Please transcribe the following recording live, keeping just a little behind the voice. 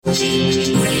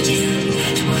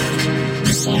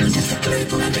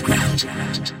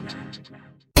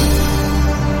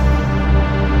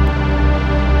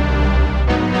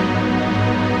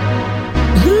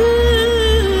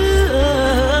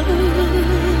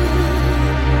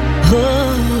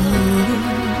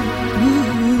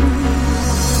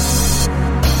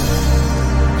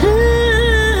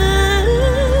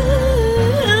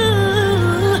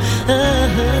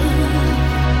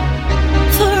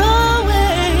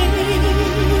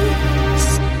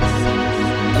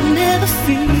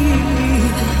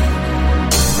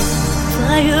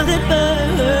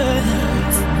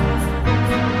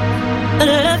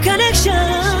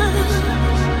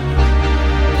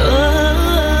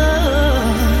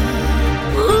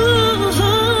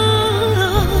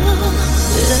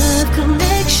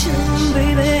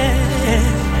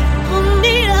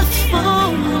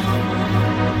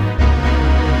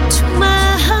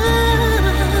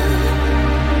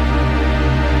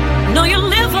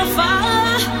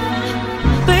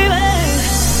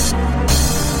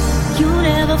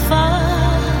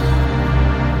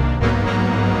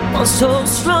So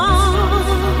strong,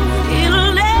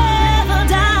 it'll never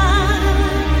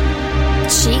die.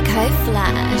 Chico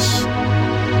Flash.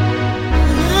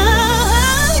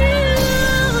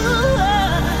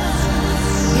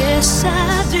 Yes, I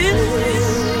do.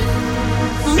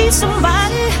 Need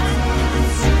somebody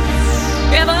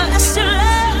everlasting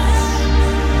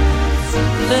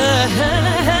love.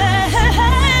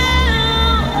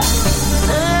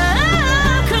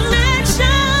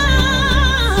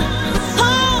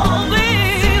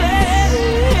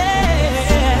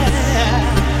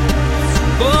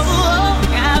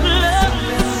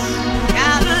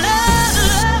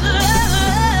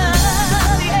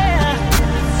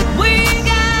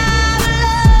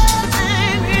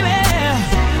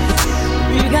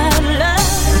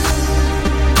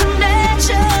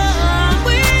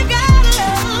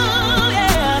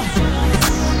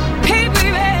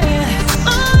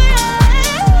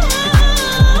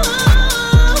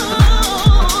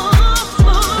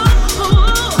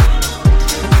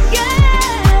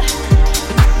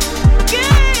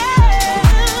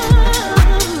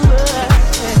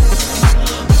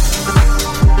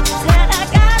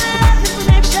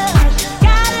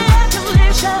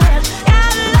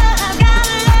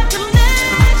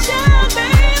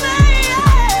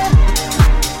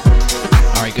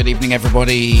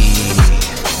 Everybody,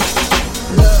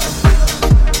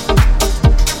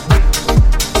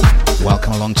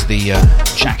 welcome along to the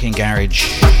Jackin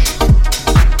Garage.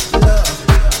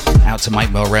 Out to Mike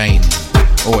Mulrain,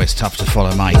 always tough to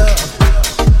follow Mike.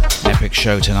 Epic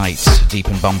show tonight, deep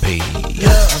and bumpy.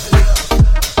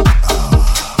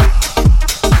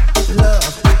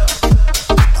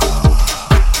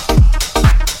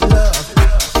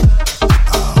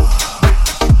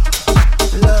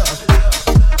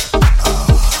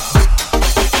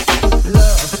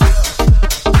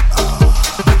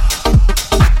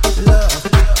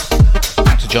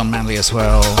 As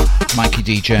well, Mikey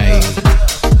DJ,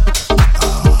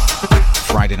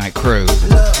 Friday Night Crew,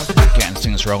 getting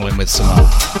things rolling with some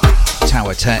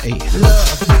Tower Tay,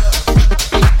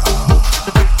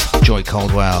 Joy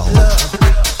Caldwell,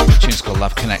 tune's called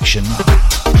Love Connection,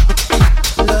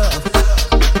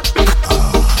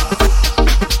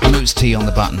 Moose T on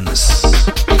the buttons,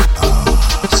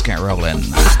 let's get rolling.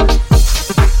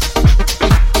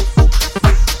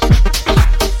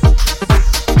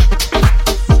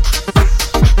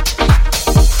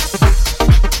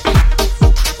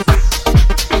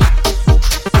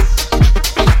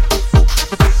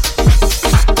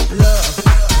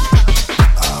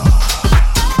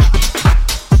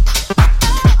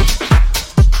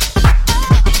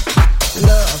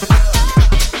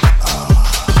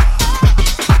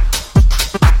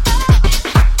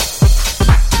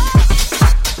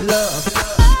 Love.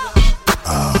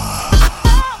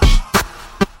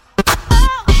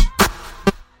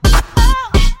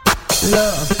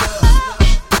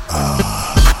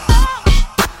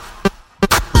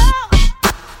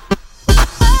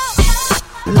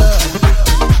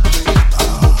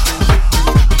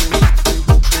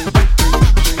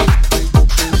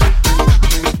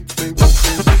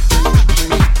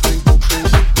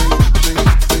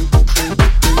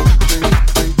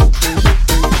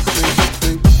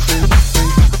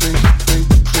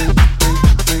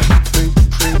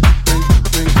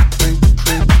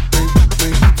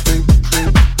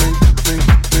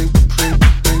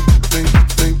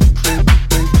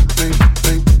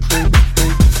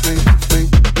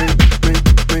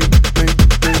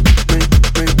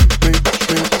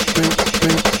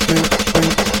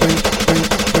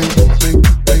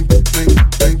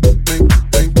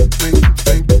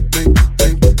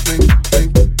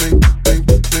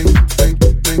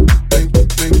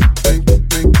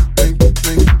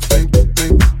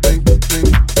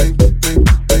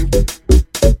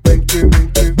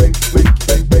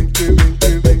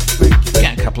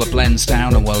 tunes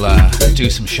down and we'll do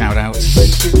some shout outs.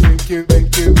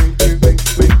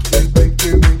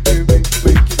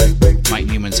 Mike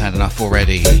Newman's had enough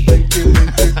already. Don't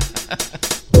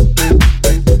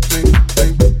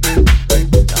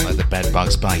let the bed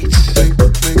bugs bite.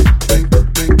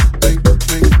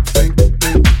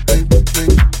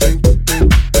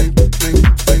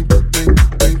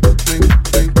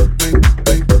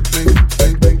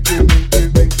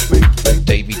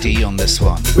 On this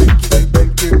one.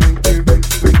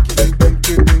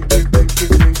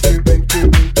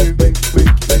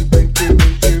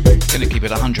 Gonna keep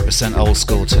it 100% old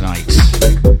school tonight.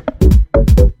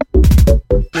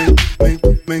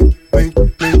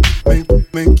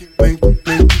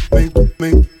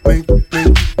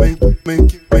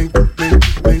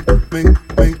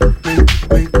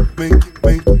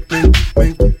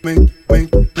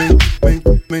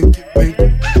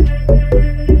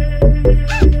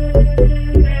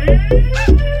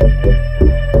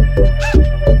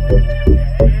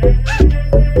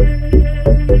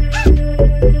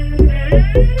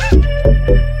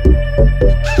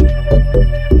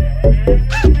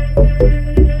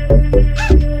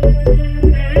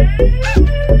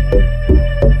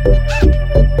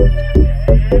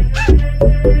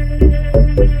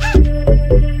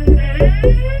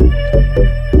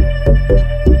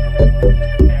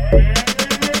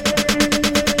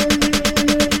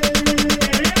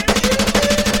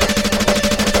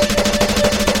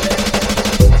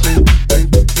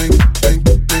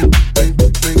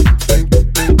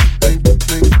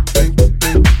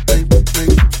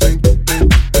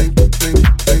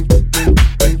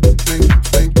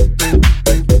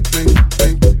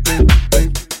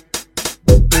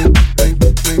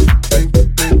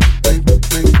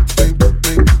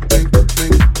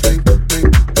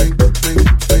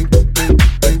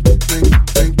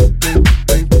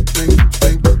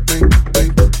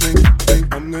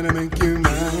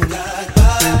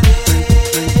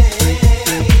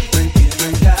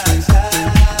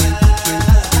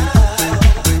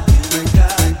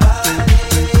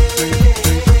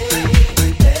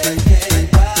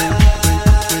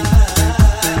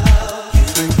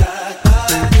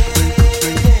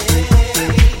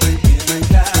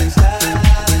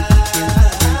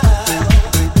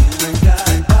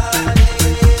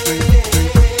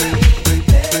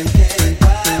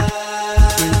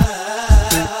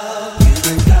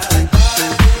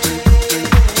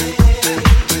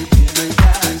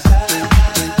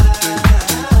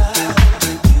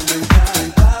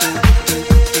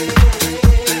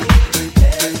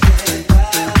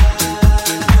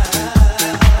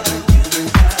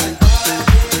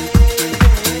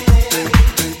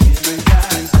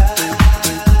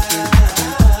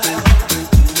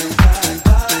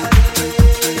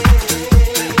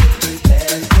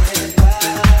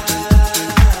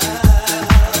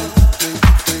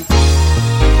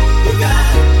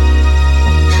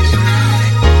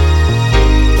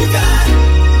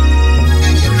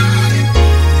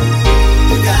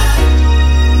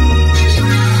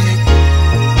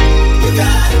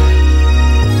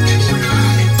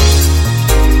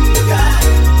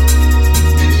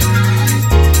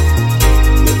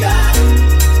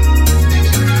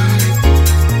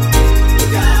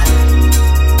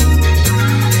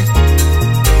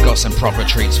 proper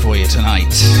treats for you tonight.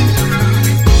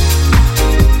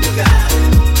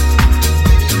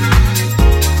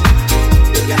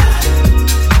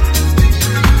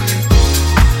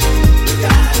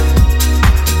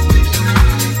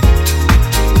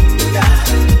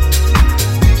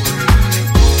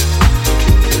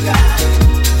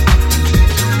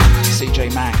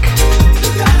 CJ Mack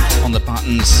on the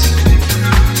buttons.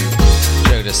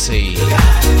 Joe to C.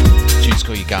 Tune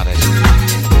School, you got it.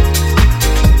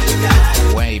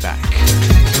 Way back.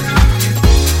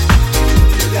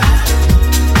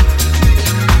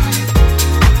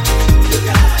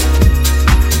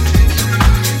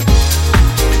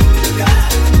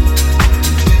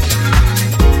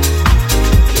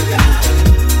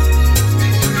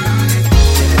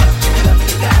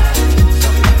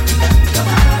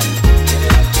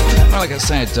 Well, like I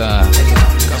said,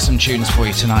 got some tunes for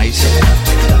you tonight.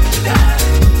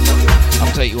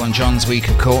 Update you on John's week,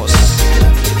 of course.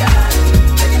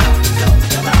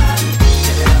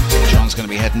 John's going to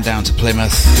be heading down to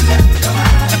Plymouth.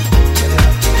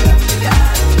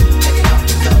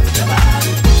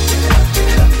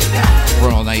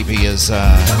 Royal Navy has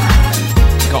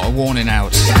got a warning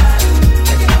out,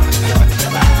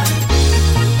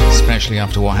 especially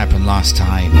after what happened last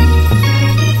time.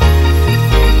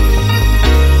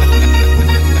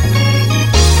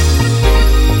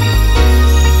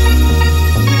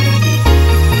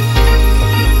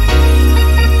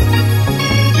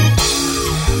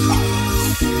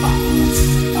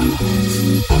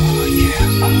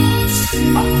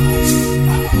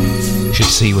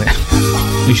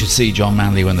 You should see John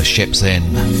Manley when the ship's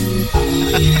in.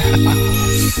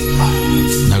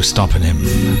 No stopping him.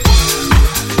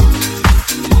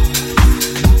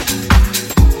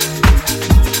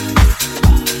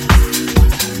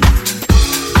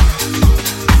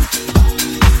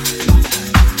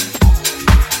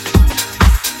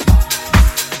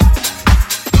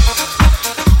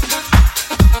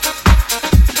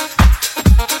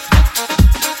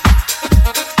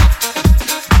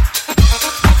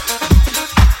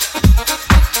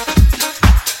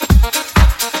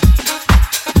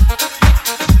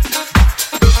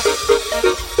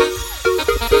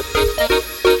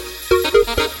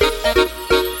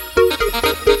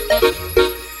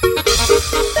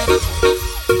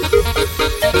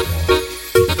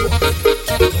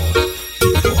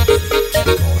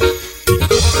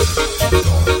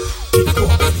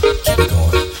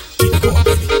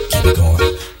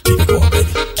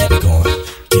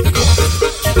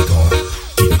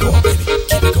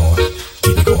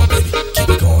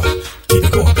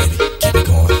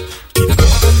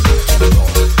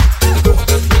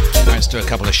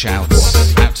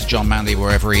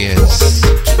 Wherever he is.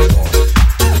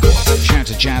 Shout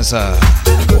to Jazza,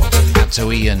 out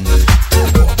to Ian,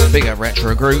 big up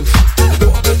Retro Groove,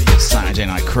 Saturday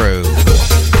Night Crew,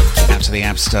 out to the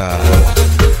Abstar,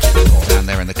 down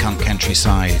there in the cunt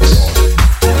countryside,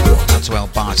 out to El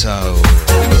Barto,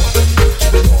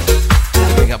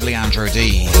 big up Leandro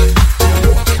D,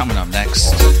 coming up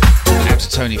next, out to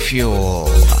Tony Fuel.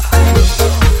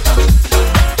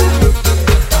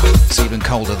 It's even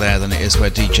colder there than it is where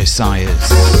DJ Sai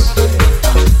is.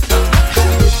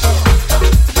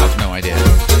 I've no idea.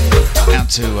 Out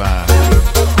to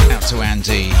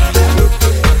Andy.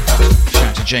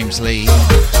 Shout to James Lee.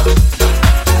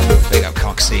 Big up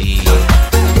Coxie.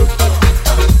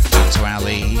 Out to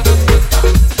Ali.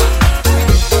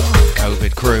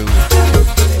 COVID crew.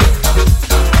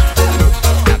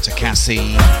 Out to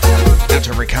Cassie. Out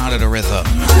to Ricardo the Rhythm.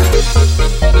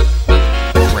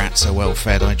 Rats are well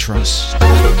fed, I trust.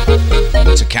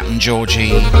 To Captain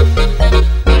Georgie.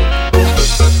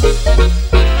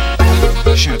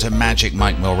 Shout to Magic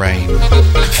Mike Mulrain.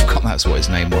 I forgot that's what his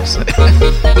name was. Out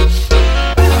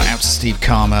to Steve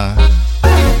Karma.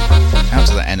 Out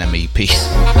to the NME piece.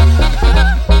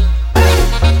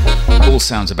 All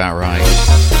sounds about right.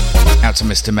 Out to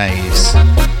Mr. Mays.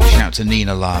 Shout to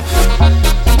Nina Love.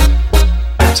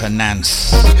 Out to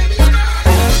Nance.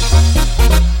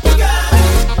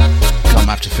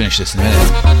 I have to finish this in a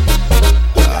minute.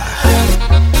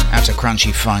 Out to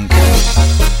Crunchy Funk.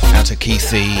 Out to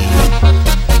Keithy.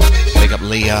 Big up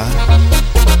Leah.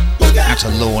 Out to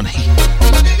Lorne.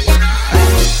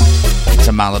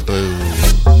 To Malibu.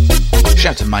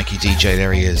 Shout to Mikey DJ,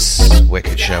 there he is.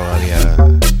 Wicked show earlier.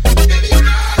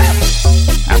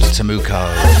 Out to Tamuko.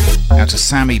 Out to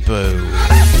Sammy Boo.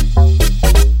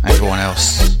 Everyone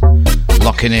else.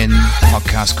 Locking in.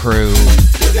 Podcast crew.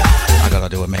 I gotta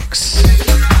do a mix.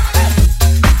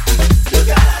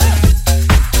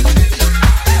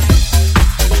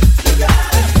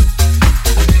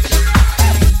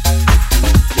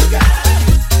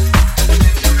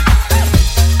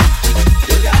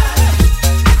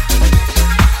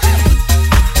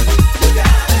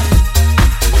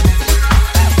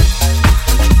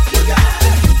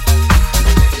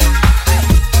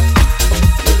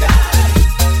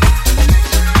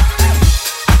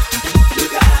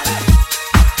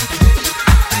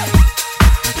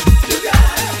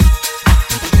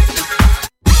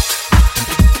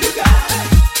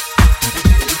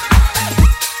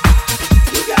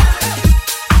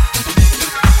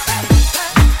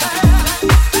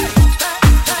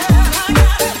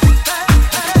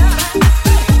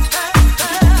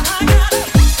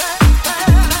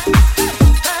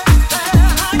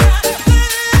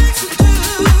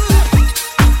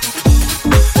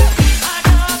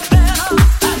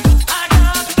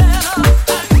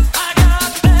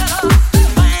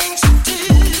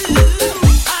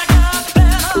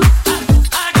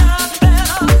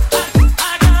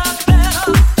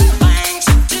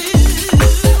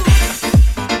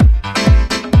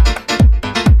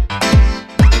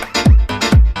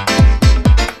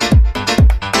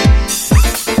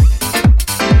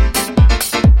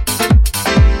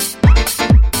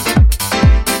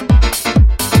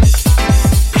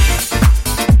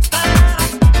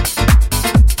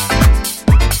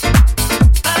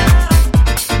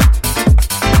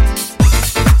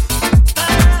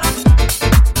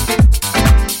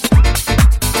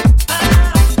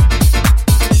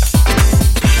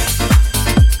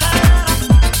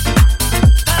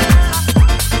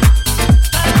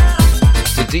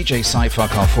 DJ Sci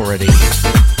Fuck off already.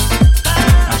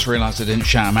 Out just realised I didn't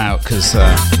shout them out because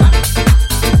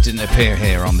it didn't appear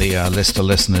here on the list of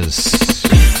listeners.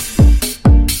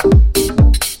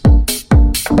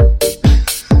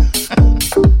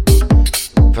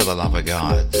 For the love of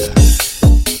God.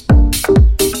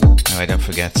 Anyway, don't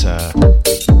forget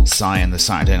Cy and the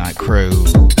Saturday Night Crew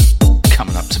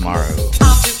coming up tomorrow.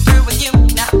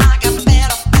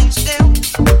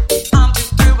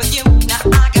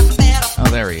 Oh,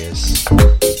 there he is.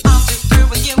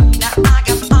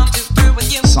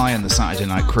 Cy and the Saturday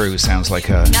Night Crew sounds like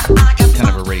a kind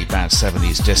of a really bad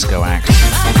 70s disco act.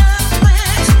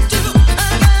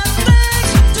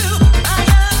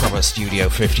 Proper Studio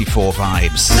 54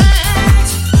 vibes.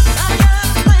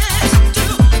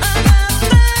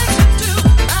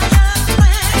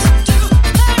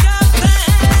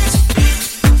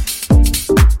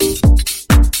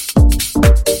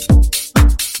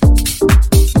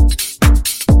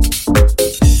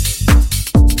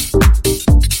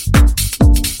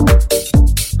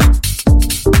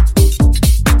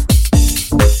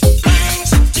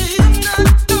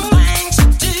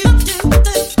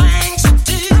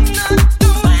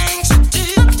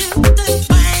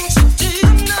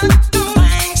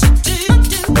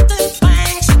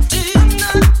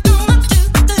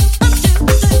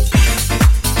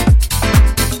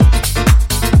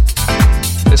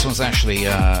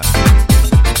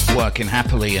 Working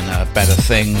happily in Better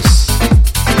Things.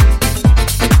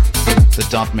 The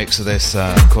dub mix of this,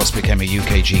 of course, became a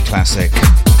UKG classic.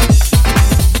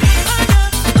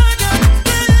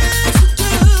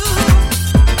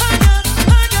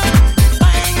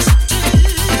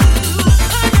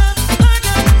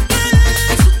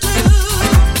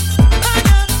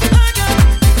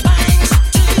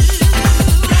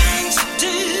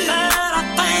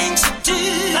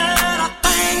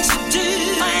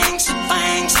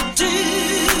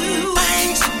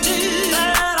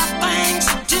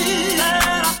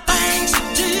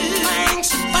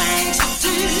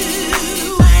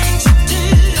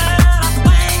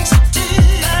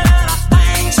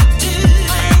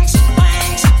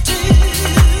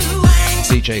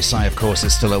 Cy, of course,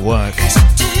 is still at work.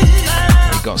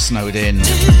 He got snowed in.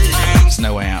 There's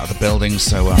no way out of the building,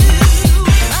 so might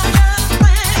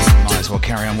as well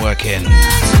carry on working.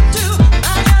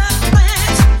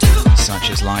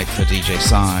 Such is life for DJ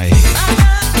Cy.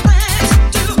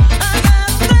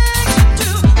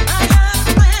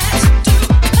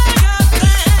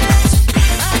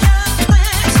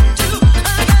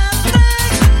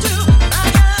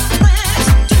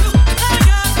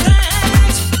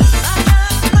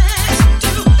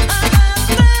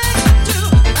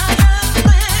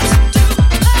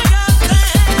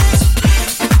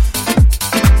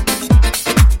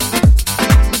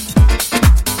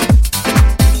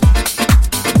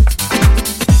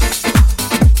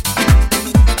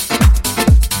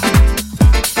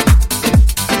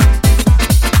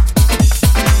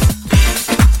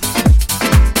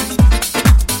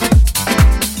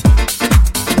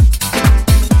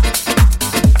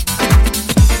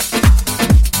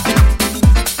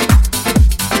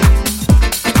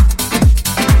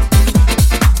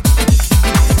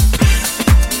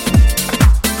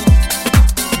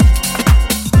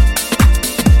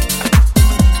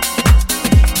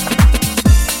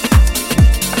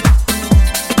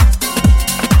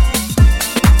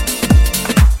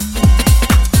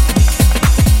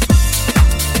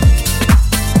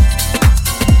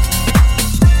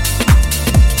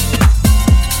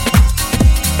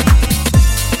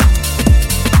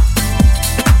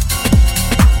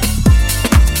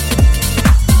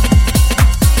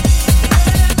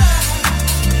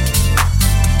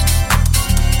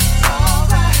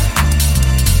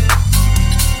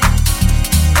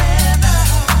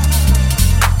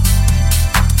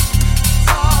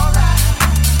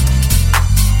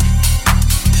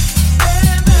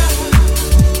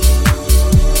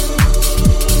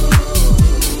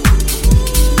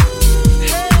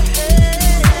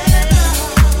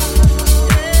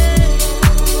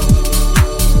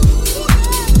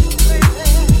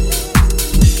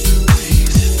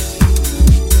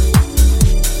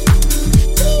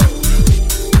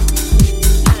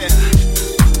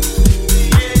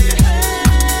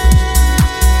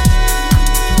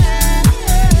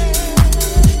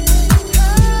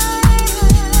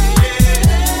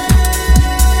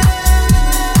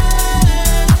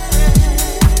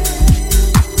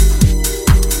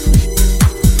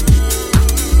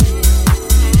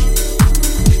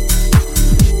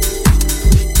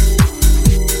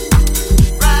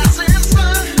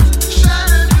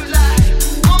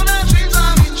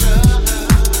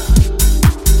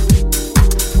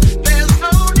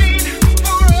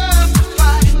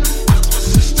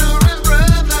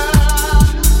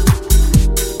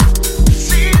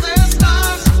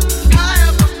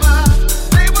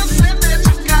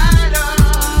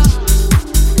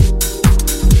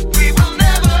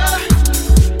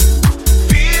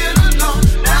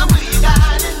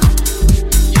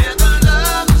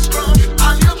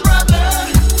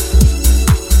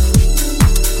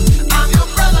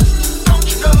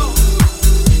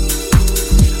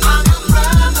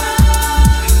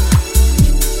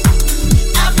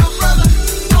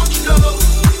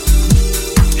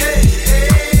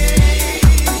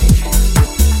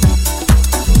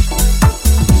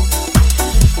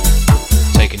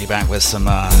 back with some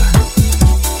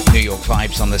New York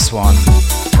vibes on this one.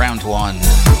 Round one.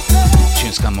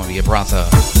 Tunes come with your brother.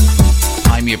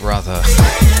 I'm your brother.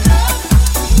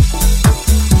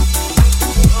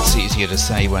 It's easier to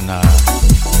say when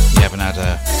you haven't had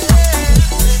a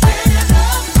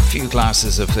few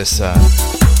glasses of this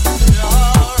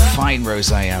fine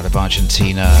rosé out of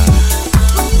Argentina.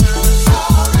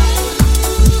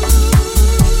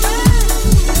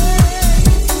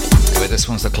 Anyway, this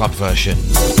one's the club version.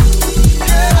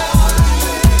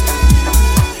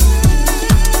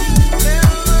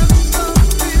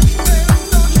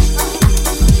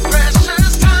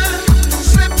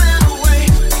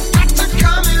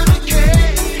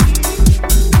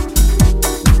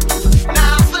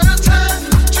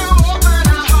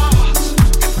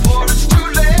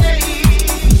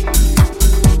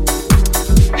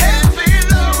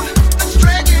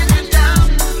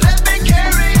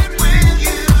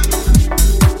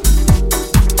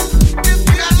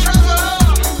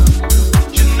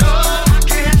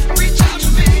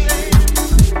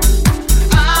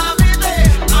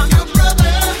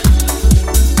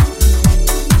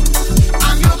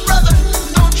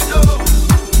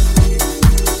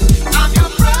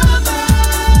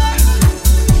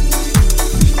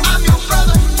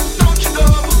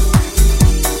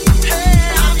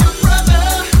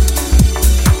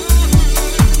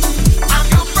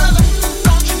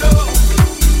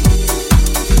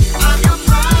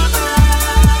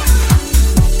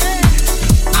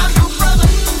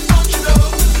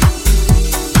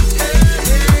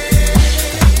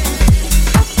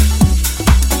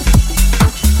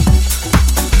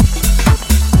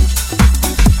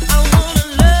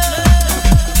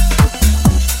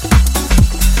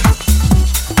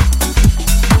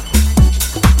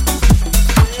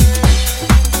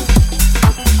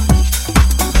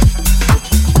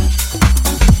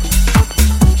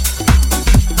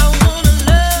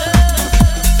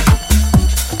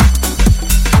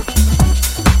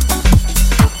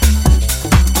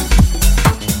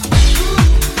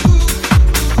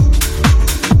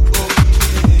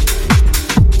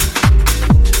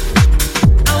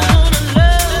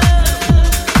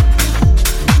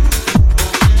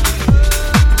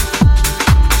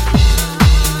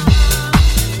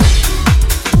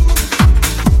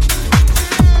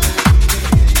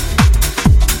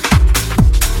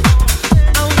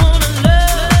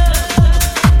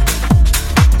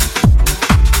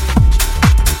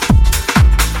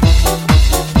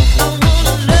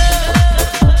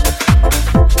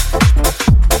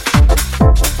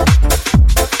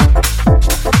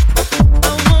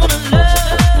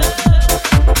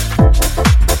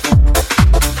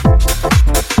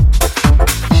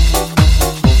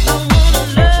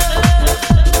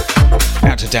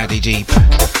 Deep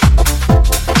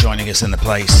joining us in the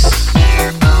place.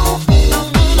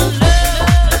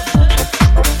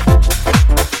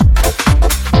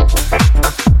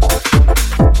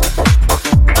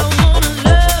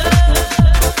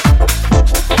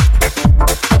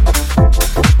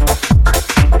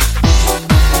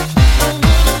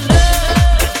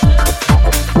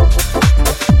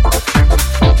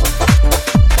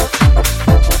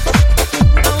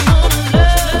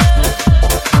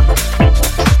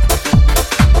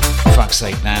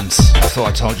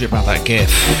 I told you about that GIF.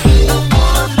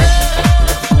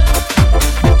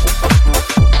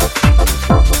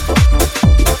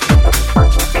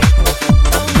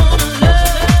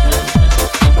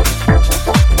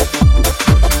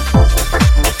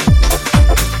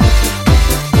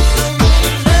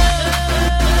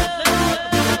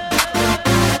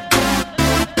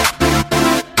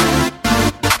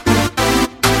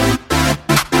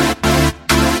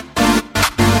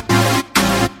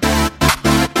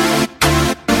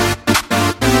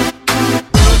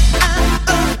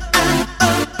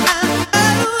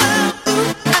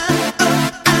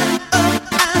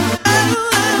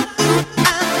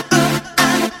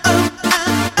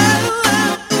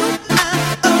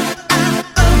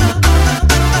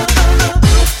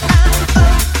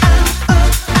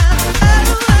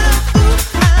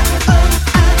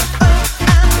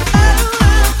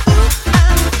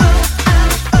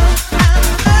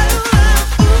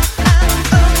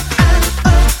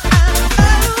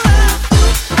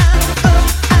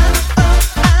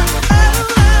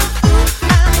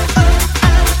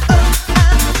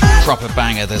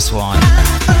 This one.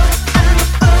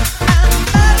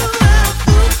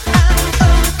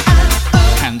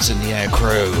 Hands in the air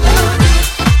crew.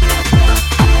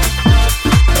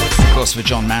 Of course, for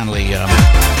John Manley,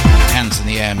 hands in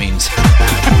the air means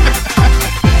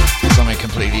something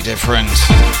completely different.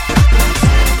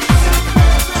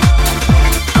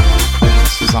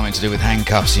 something to do with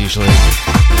handcuffs usually.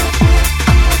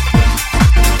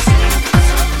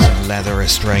 Some leather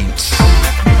restraints.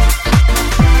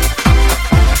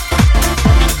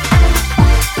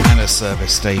 And a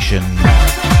service station.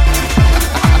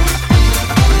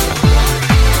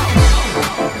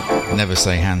 Never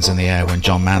say hands in the air when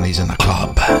John Manley's in the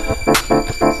club.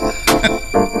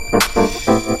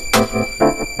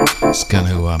 It's going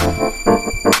to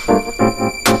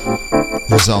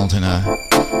result in a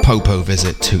popo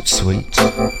visit toot sweet.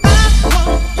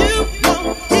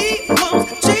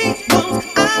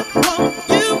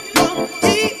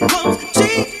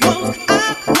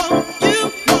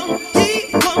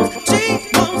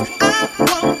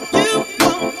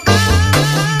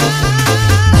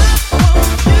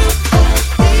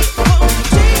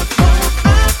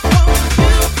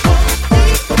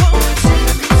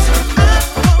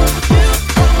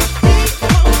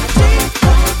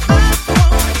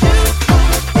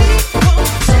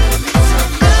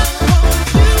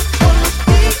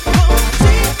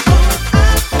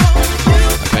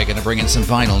 Bring in some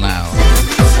vinyl now.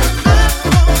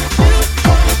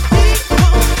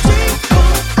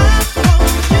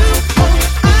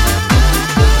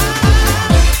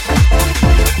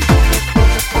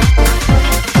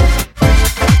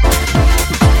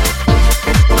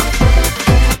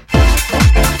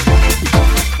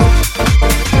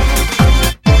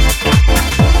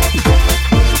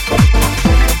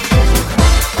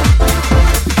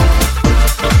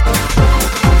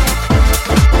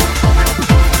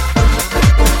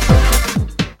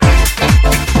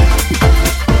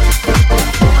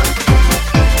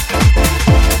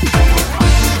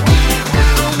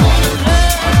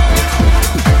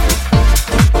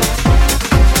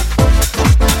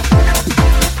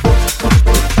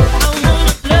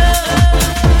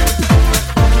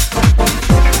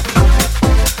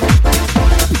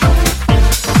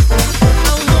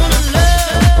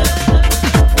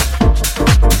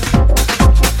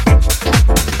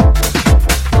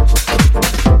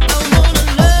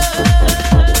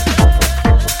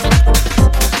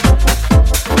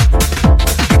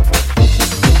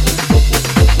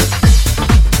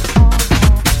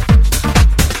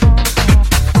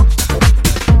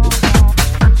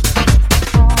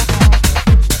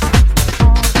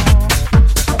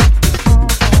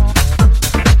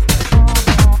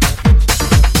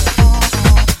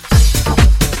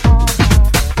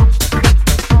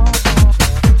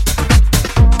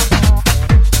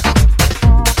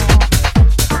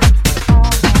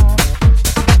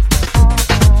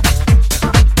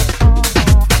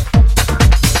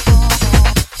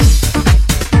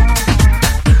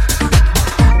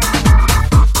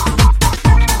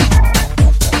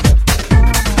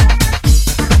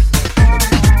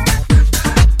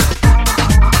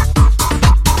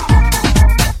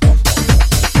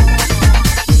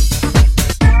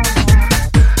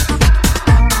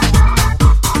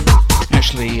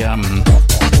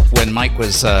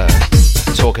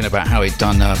 Talking about how he'd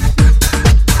done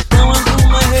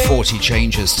 40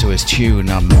 changes to his tune.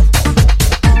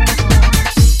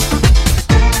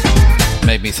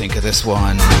 Made me think of this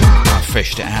one. I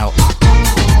fished it out.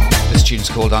 This tune's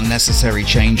called Unnecessary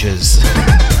Changes.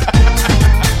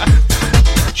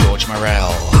 George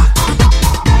Morel.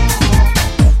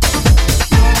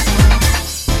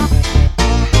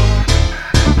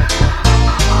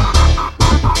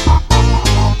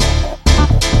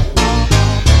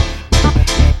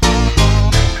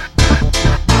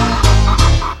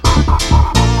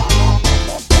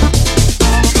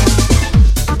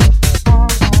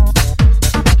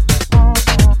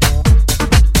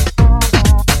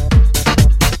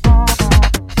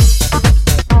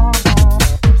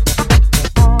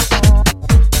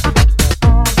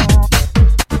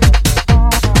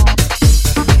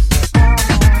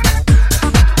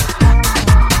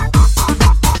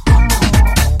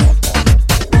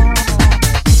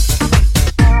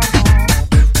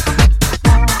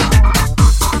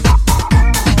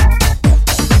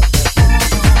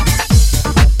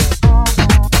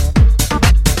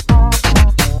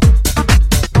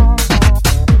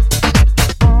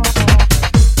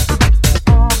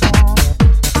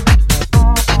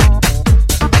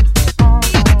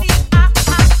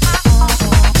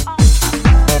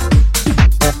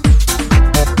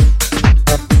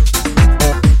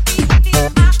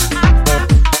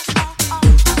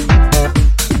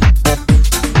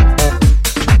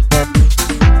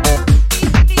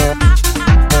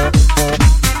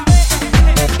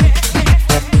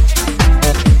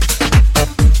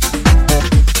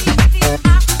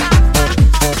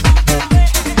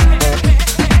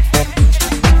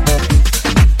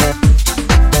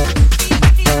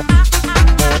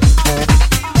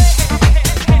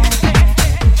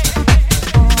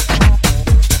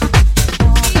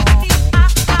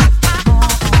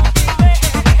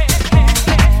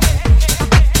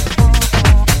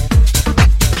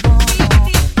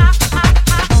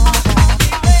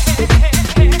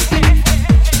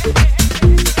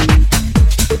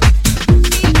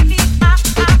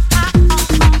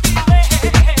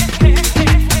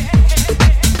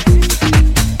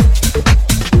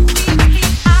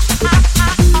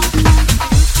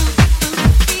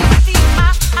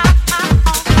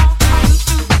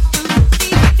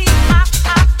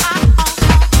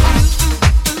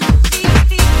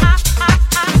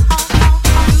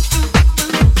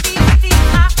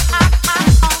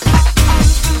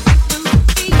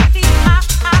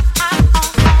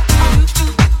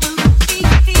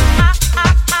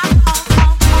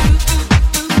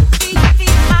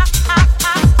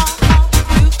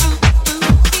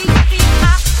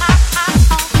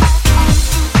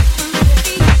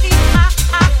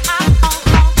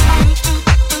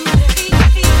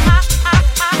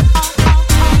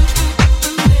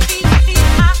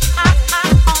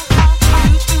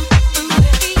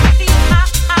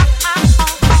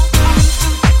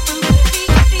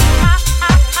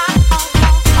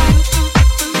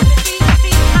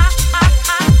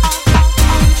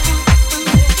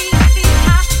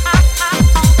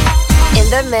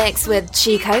 mix with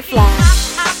Chico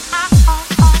Flash.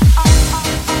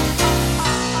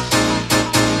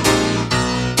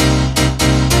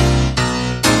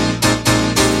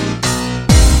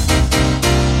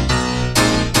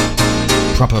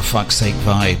 Proper fuck's sake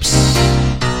vibes.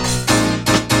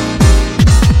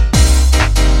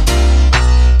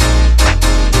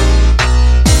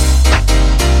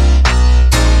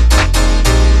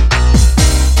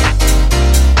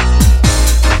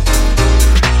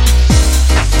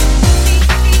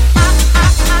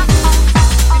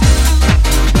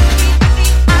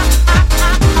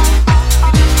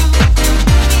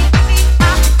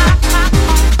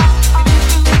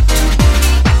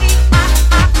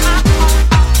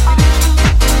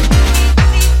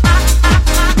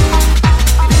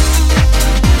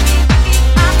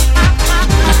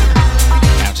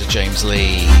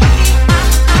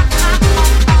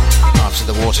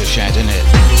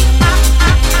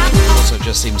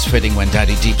 Seems fitting when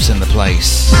Daddy Deep's in the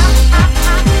place.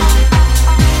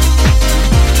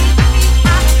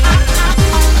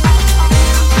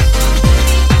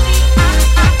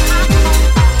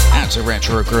 Out to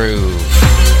Retro Groove.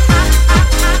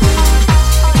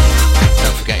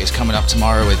 Don't forget he's coming up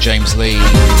tomorrow with James Lee,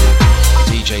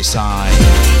 DJ Sai.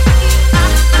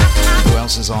 Who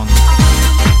else is on?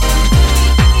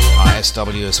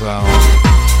 ISW as well.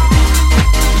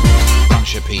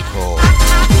 Bunch of people.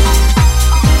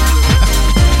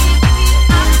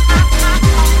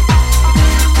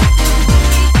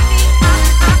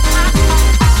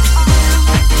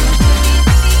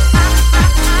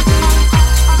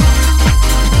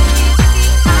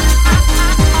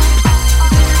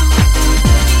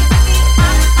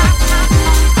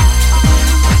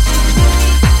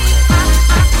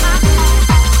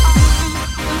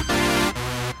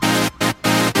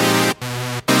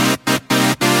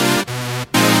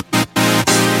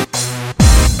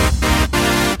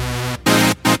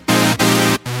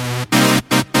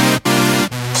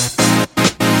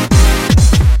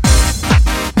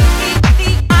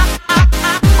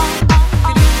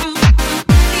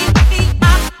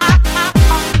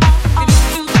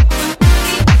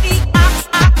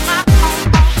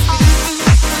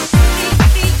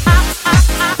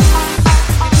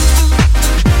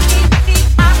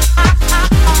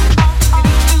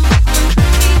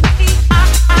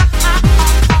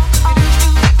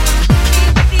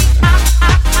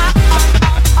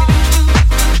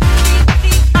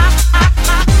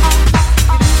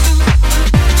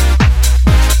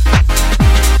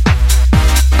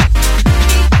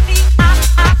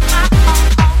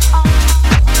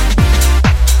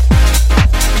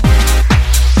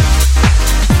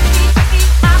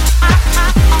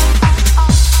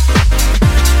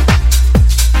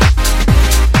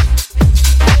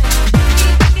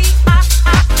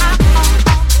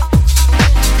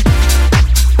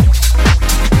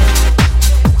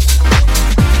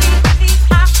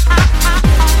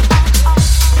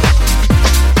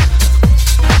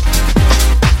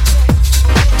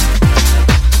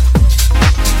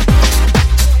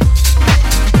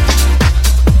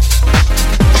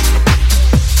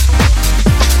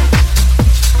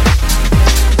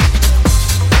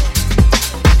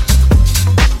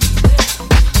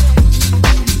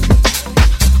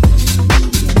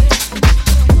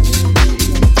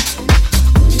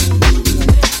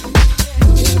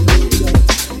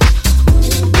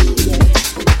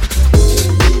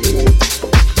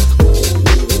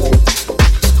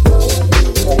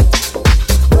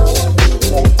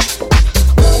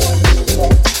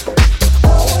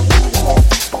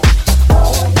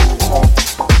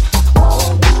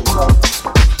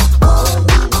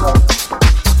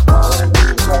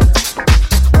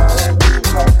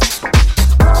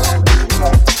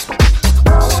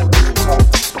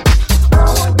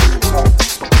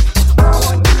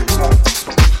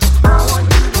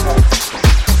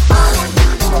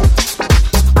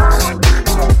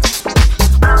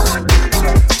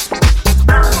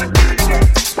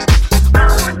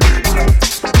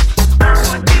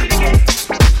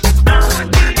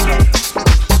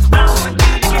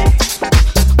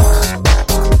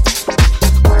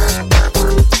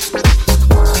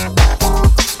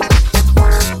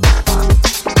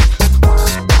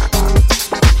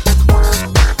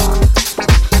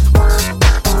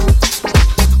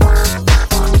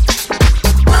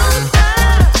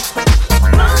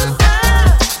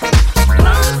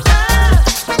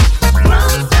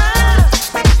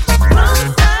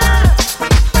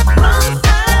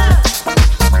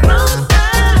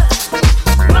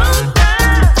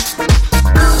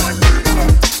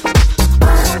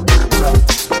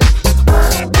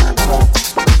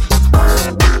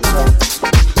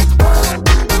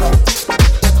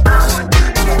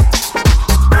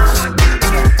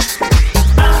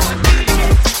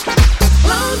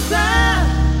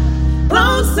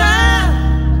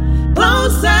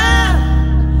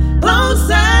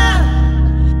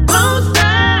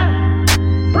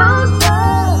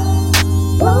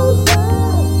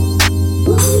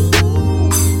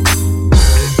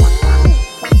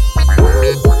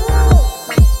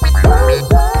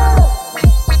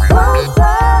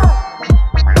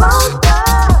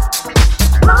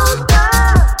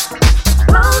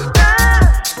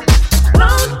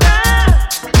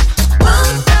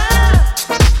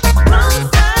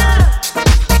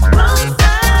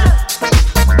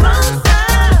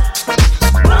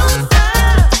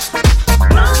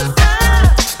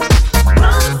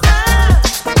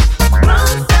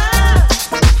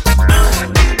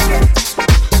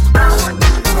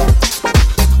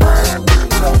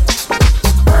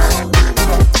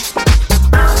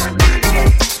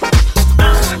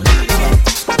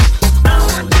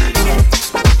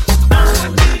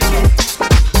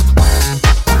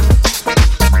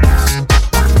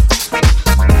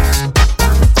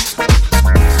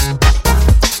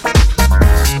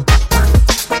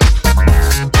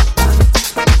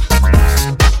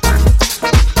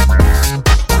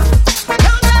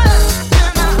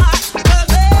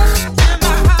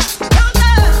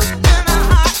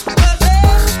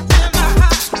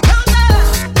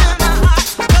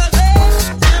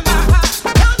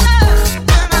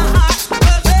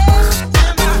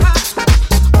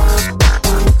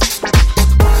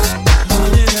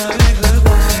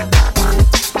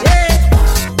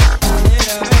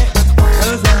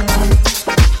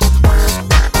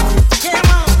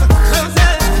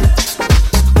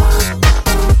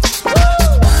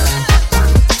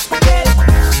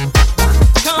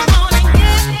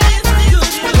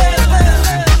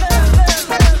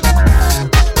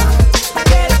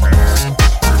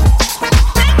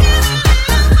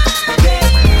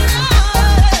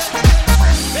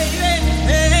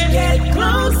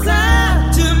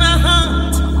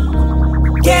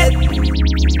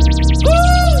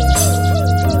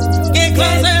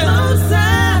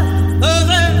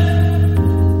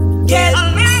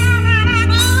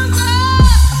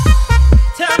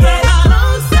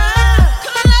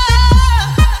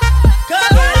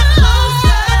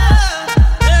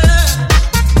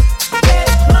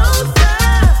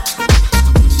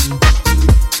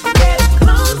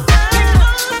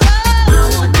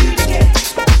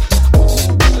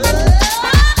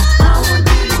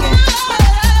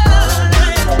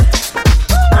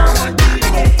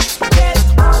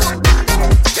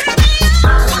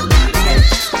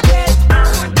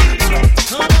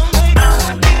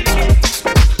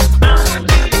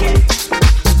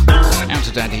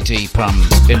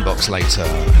 inbox later.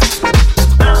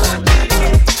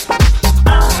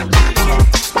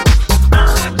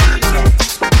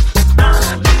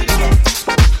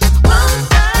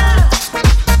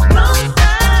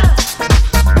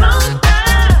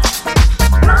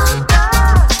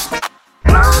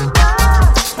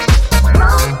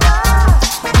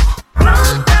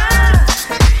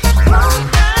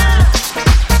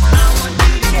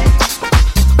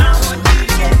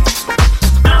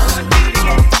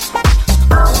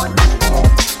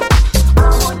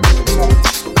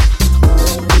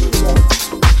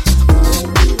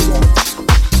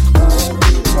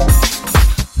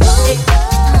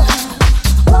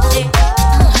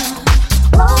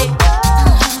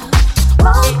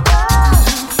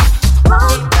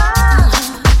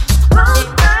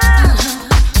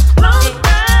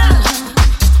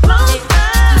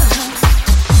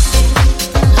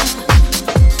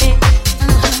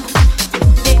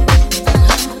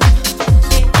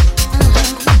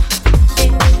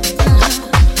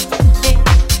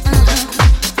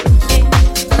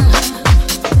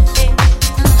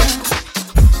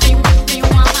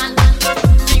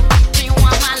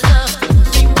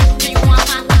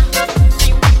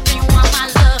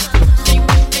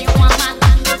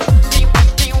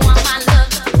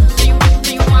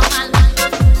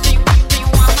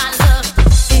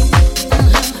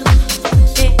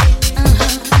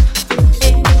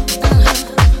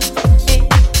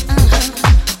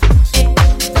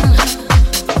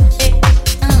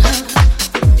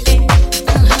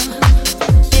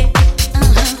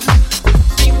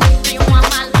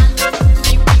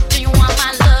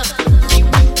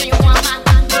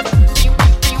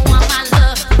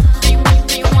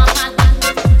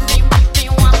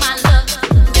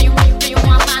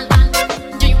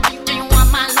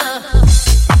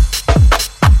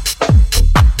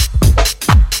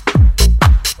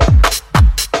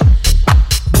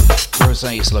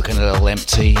 It's looking a little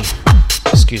empty.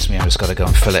 Excuse me, I've just got to go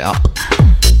and fill it up.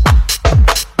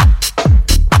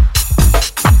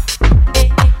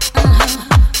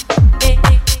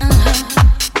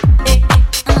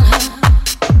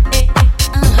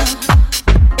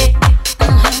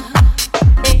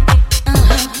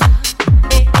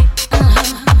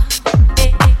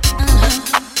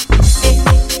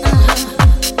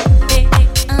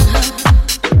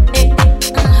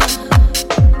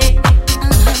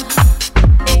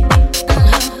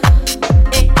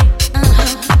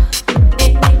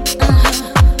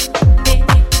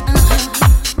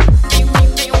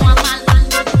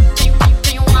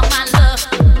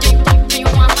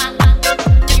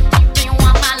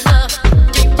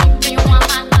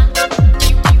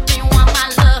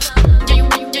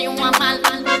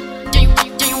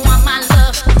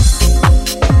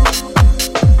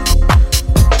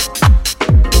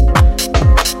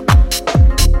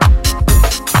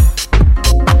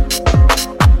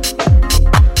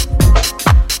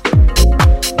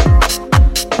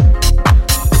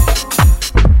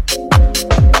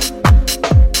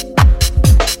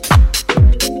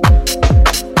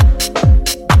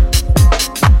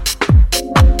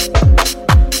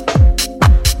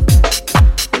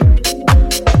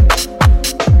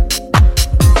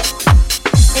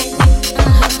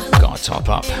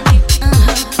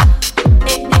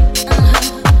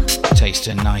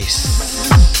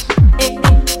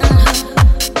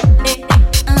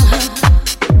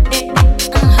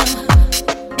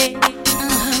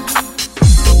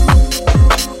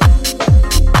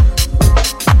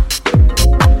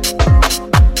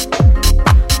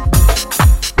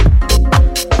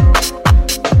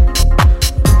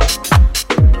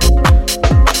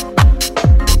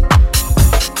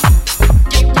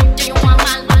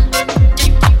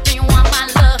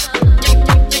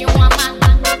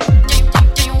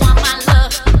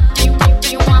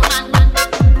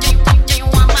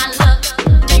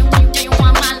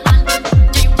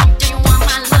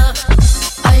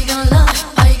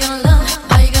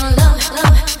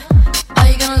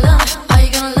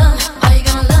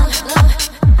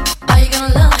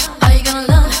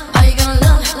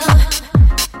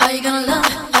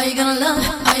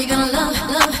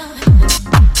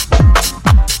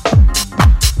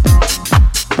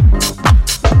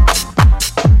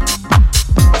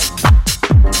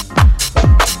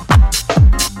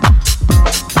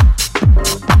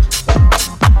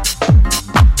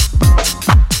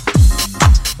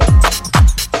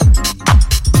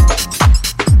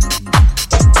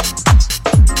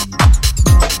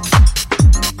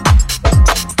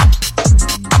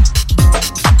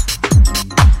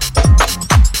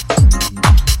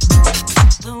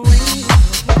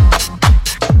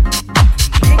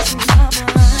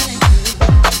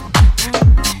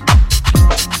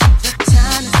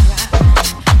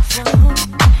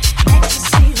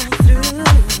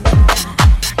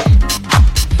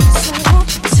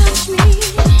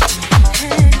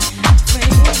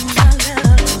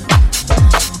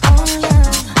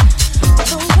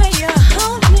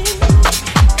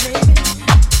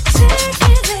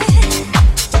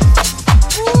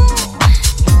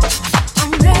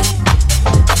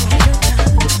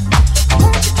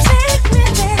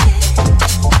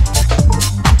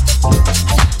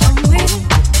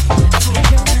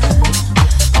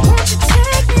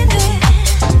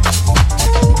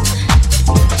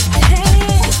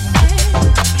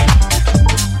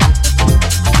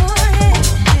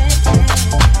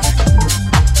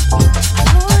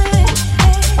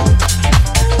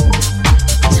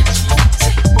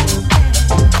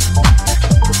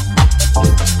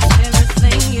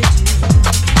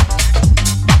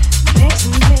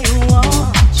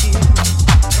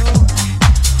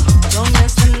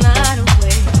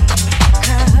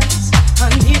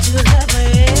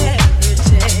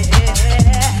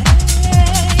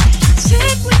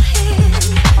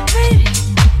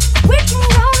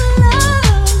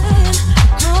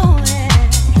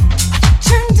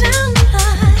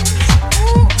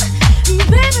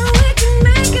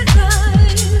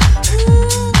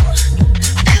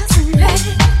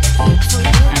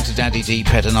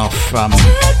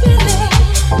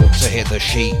 to hit the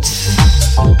sheets.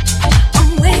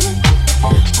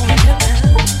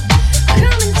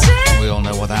 We all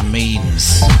know what that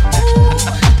means.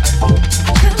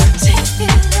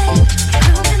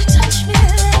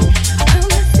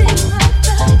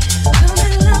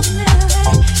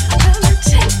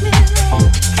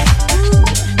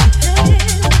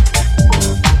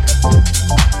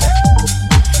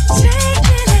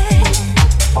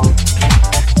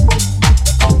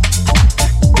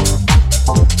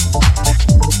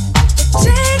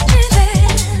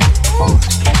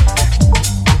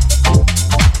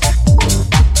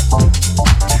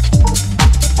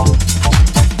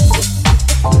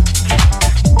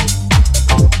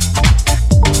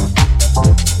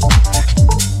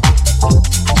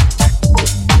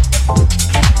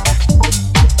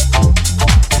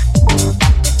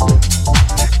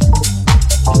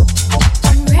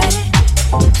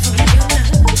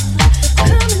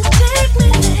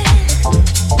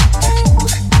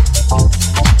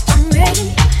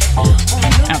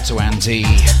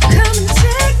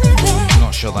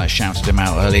 Not sure that I shouted him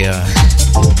out earlier.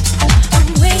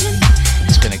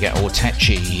 It's gonna get all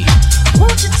tetchy.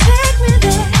 Won't you take me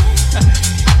there?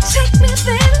 Take me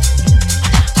there.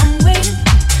 I'm waiting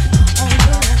on your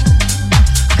love.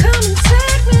 Come and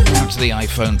take me there. Out to the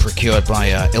iPhone procured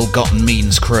by Ill-Gotten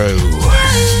Means crew.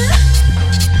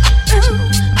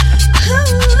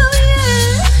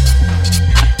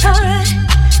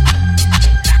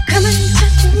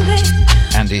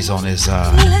 Andy's on his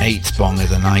 8th bong of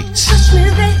the night. Touch me,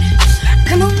 baby.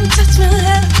 Come on, touch me,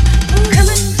 love. Come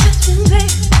and touch me, baby.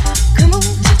 Come on,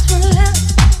 touch me, love.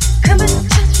 Come and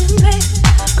touch me, baby.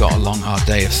 Got a long, hard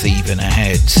day of thieving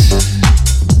ahead.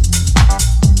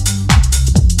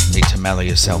 Need to mellow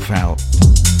yourself out.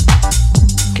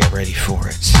 Get ready for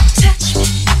it. Touch me.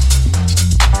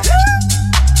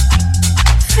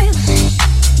 Feel me.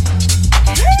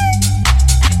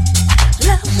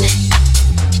 Love me.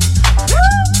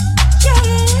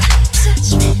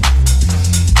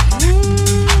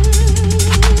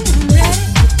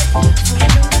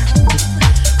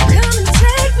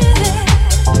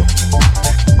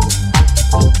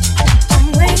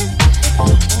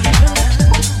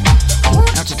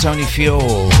 Tony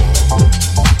Fuel.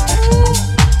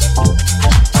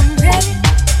 I'm ready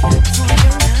for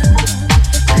your love.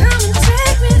 Come and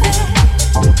take me there.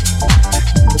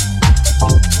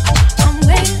 I'm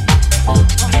waiting on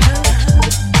your love.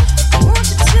 Won't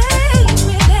you take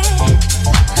me there?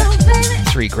 Oh, baby.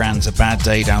 3 grand's a bad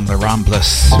day down the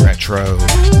Ramblers retro.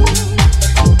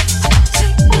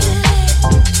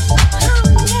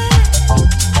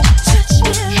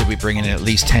 Should be bringing in at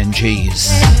least 10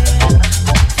 G's.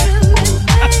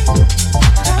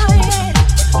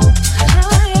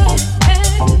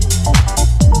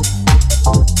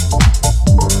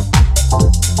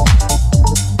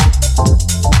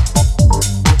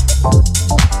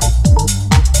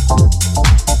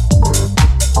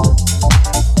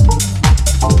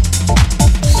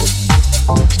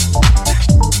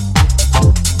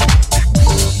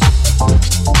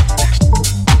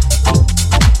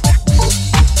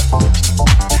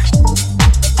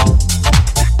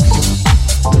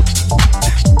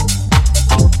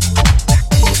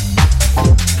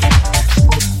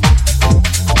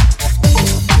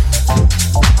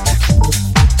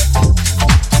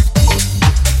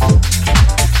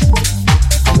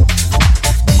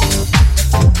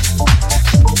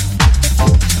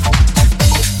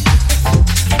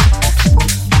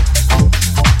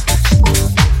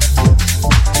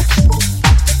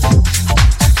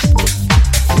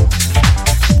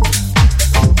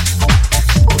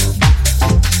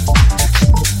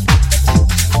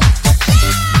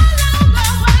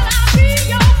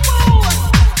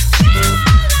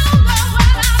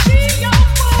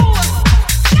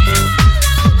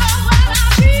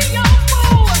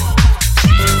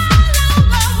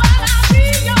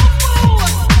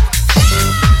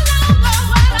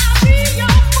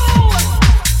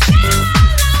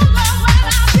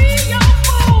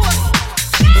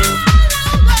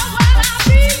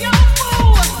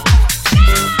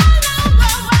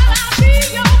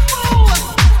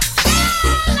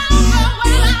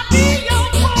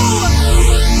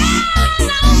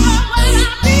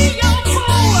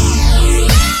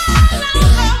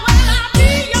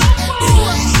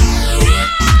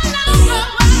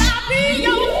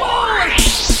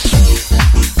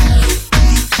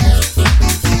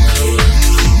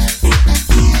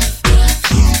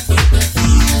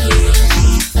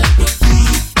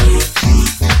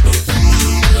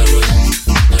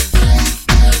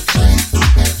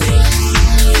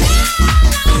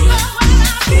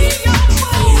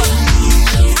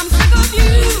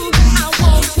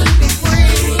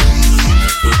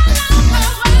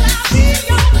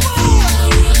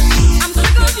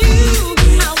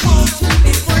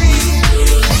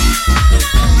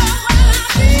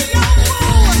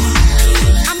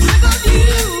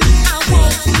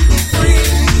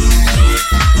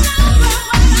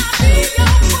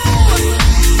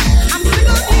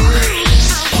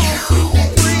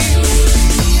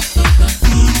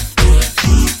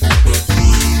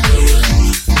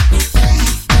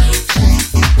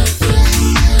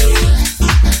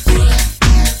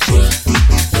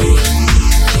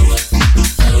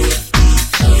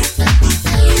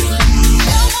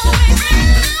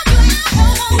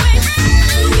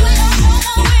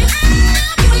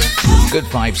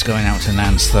 Life's going out to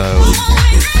Nance though.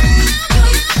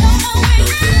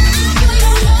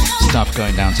 Stuff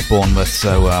going down to Bournemouth,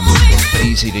 so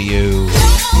easy to you.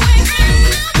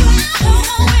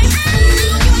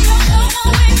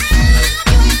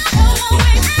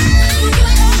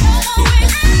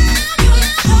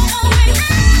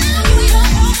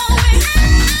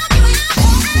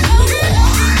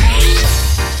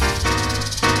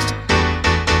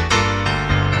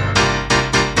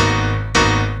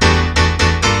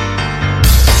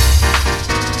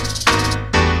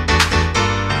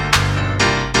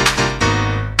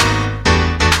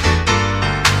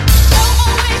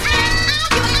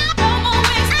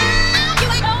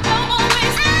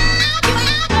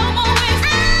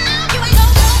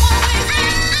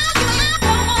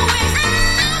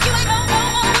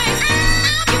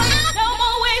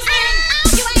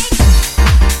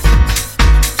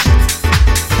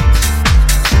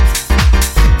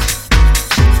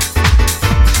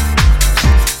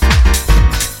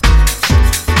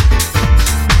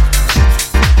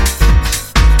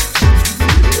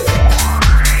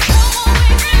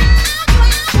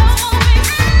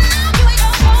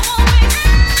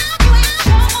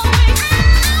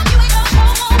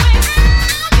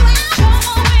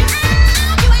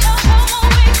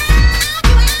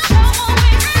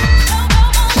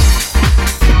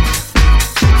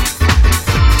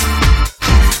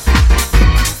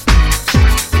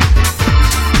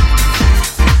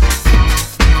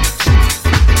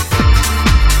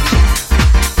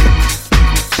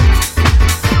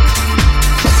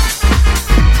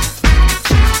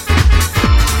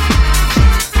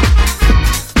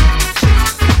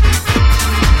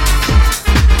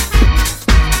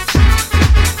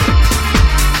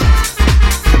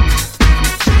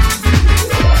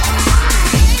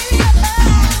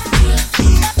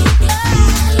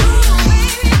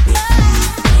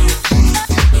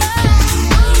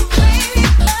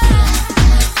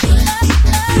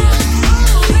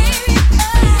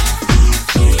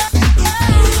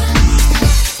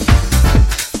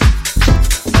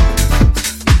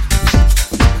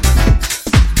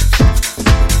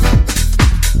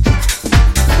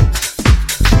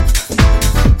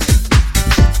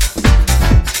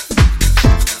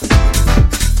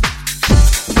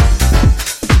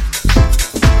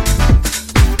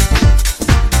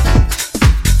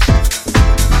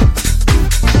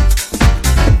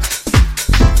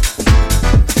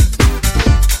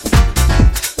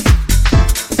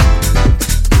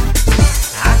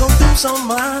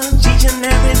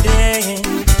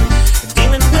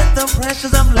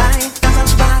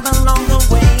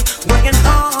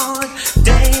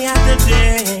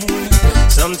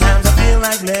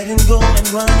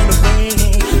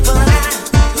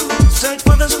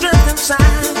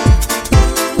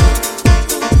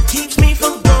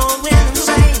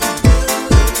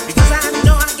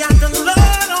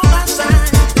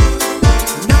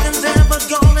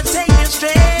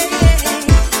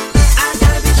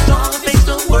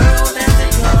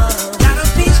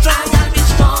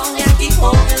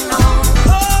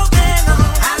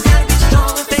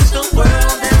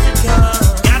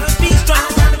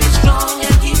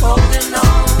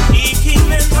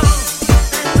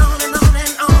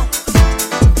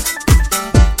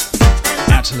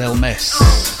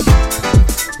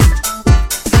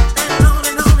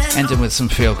 Some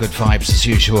feel-good vibes as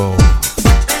usual.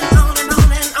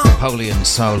 Napoleon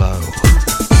solo.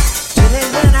 Today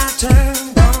when I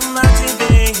turned on my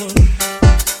TV,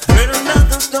 heard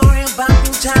another story about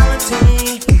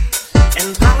brutality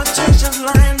and politicians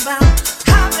lying about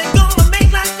how they're gonna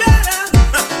make life better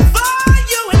for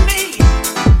you and me.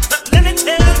 Let me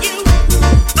tell you,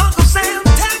 Uncle Sam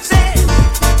taxes,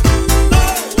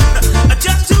 oh,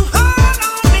 just too hard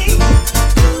on me,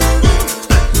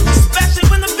 especially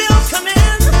when the bills come in.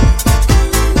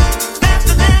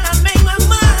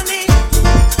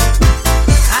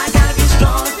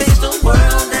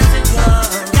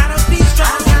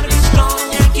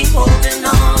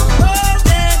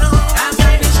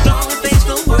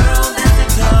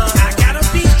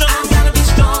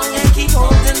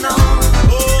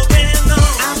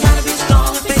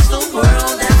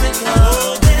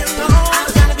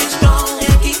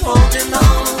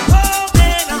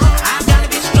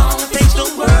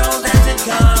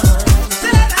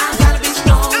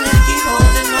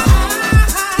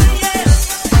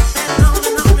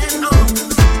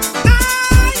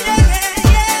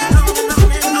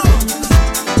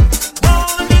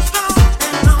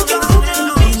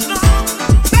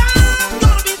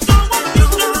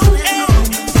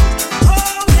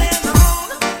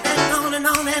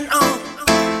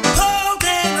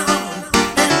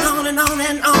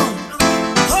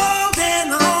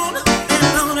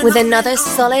 with another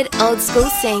solid old school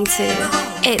sing to.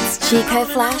 It's Chico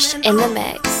Flash in the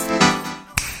mix.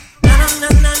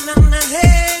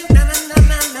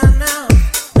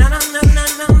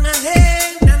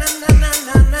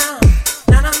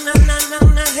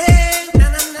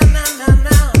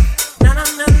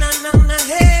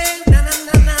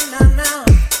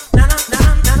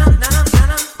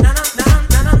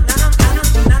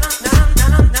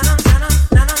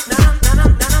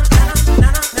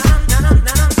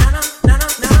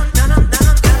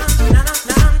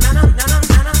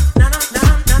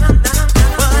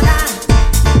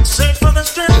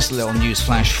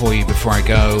 Flash for you before I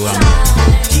go.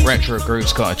 Retro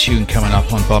Groove's got a tune coming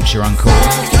up on Bob's Your Uncle.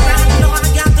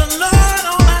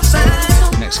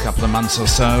 Next couple of months or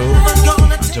so,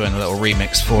 I'm doing a little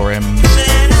remix for him.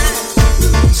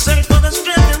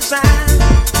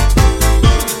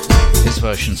 His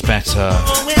version's better.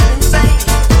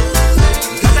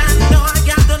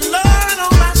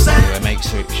 Anyway,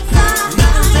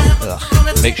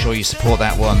 make sure you support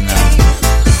that one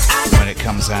when it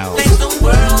comes out.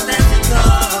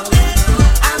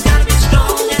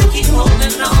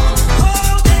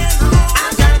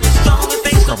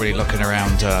 Probably looking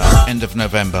around end of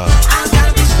November.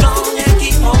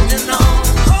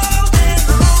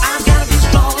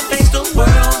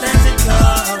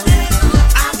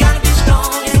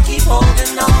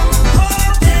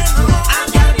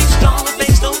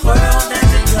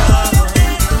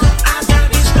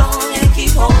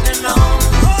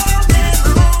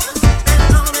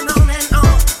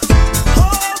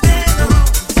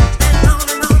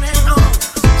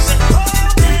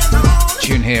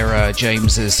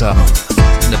 James's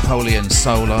Napoleon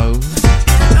solo,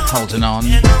 Holding On,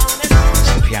 it's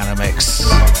the piano mix.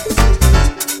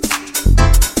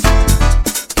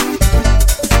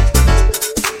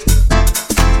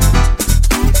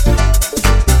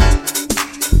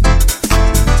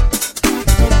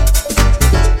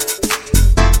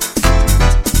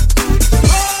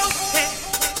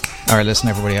 Alright, listen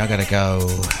everybody, I gotta go.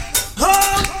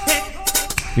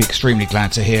 Be extremely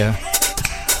glad to hear.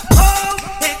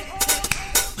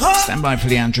 Stand by for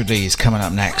the Andrew D's coming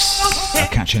up next. I'll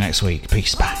catch you next week.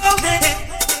 Peace, bye.